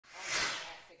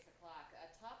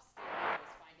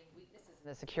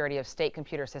The security of state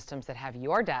computer systems that have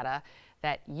your data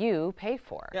that you pay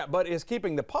for. Yeah, but is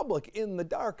keeping the public in the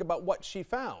dark about what she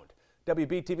found.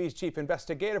 WBTV's chief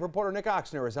investigative reporter Nick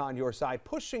Oxner is on your side,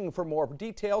 pushing for more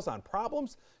details on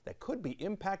problems that could be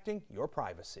impacting your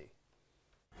privacy.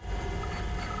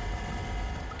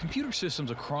 Computer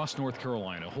systems across North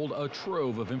Carolina hold a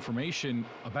trove of information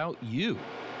about you.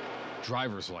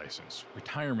 Driver's license,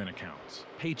 retirement accounts,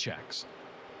 paychecks.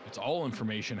 It's all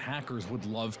information hackers would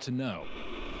love to know.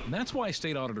 And that's why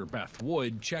State Auditor Beth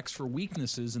Wood checks for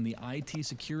weaknesses in the IT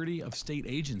security of state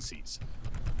agencies.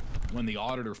 When the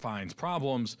auditor finds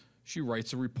problems, she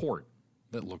writes a report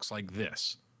that looks like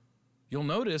this. You'll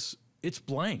notice it's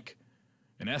blank.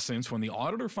 In essence, when the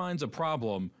auditor finds a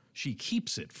problem, she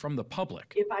keeps it from the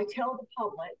public. If I tell the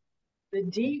public the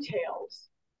details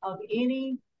of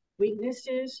any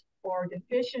weaknesses or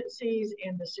deficiencies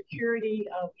in the security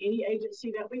of any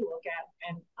agency that we look at,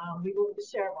 and we look at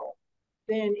several,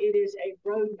 then it is a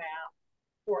roadmap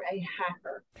for a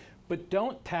hacker. But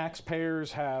don't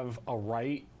taxpayers have a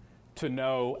right to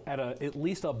know at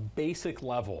least a basic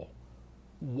level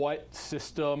what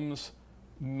systems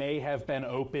may have been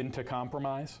open to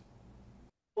compromise?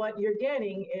 What you're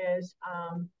getting is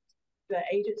the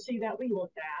agency that we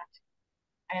looked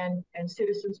at, and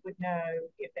citizens would know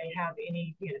if they have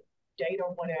any data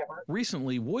or whatever.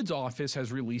 Recently, Wood's office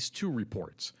has released 2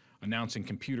 reports announcing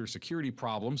computer security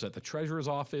problems at the Treasurer's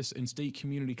Office and State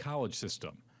Community College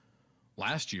system.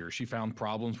 Last year, she found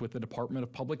problems with the Department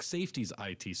of Public Safety's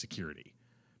IT security.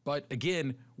 But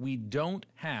again, we don't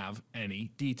have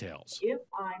any details. If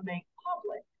I make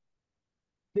public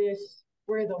this,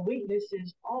 where the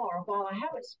weaknesses are, while I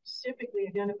haven't specifically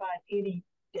identified any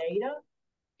data,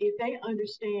 if they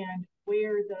understand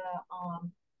where the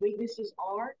weaknesses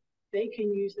are, they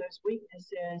can use those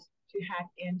weaknesses to hack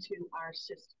into our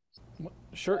systems.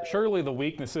 Surely the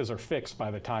weaknesses are fixed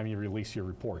by the time you release your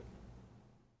report.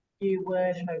 You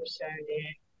would hope so,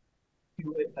 Nick.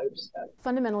 You would hope so.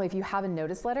 Fundamentally, if you have a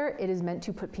notice letter, it is meant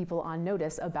to put people on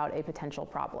notice about a potential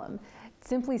problem.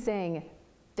 Simply saying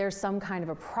there's some kind of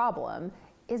a problem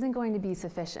isn't going to be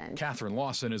sufficient. Catherine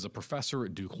Lawson is a professor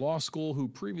at Duke Law School who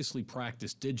previously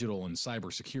practiced digital and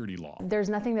cybersecurity law. There's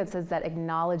nothing that says that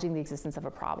acknowledging the existence of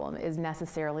a problem is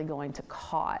necessarily going to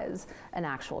cause an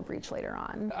actual breach later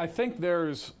on. I think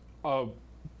there's a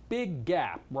big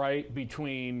gap, right,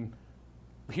 between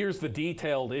here's the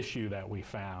detailed issue that we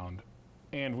found,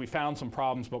 and we found some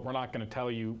problems, but we're not going to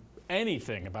tell you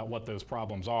anything about what those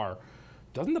problems are.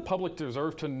 Doesn't the public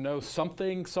deserve to know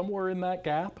something somewhere in that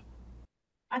gap?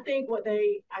 I think what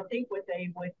they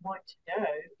would want to know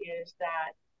is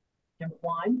that, number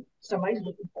one, somebody's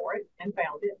looking for it and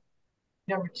found it.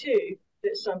 Number two,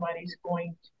 that somebody's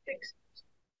going to fix it.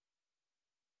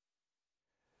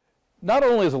 Not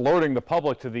only is alerting the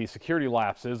public to these security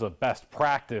lapses a best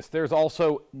practice, there's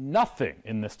also nothing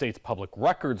in the state's public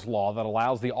records law that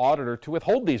allows the auditor to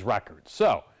withhold these records.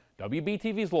 So,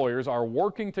 WBTV's lawyers are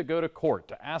working to go to court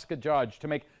to ask a judge to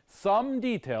make some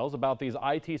details about these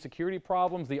IT security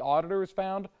problems the auditor has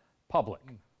found public.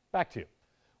 Back to you.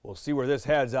 We'll see where this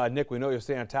heads. Nick, we know you'll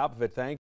stay on top of it. Thank you.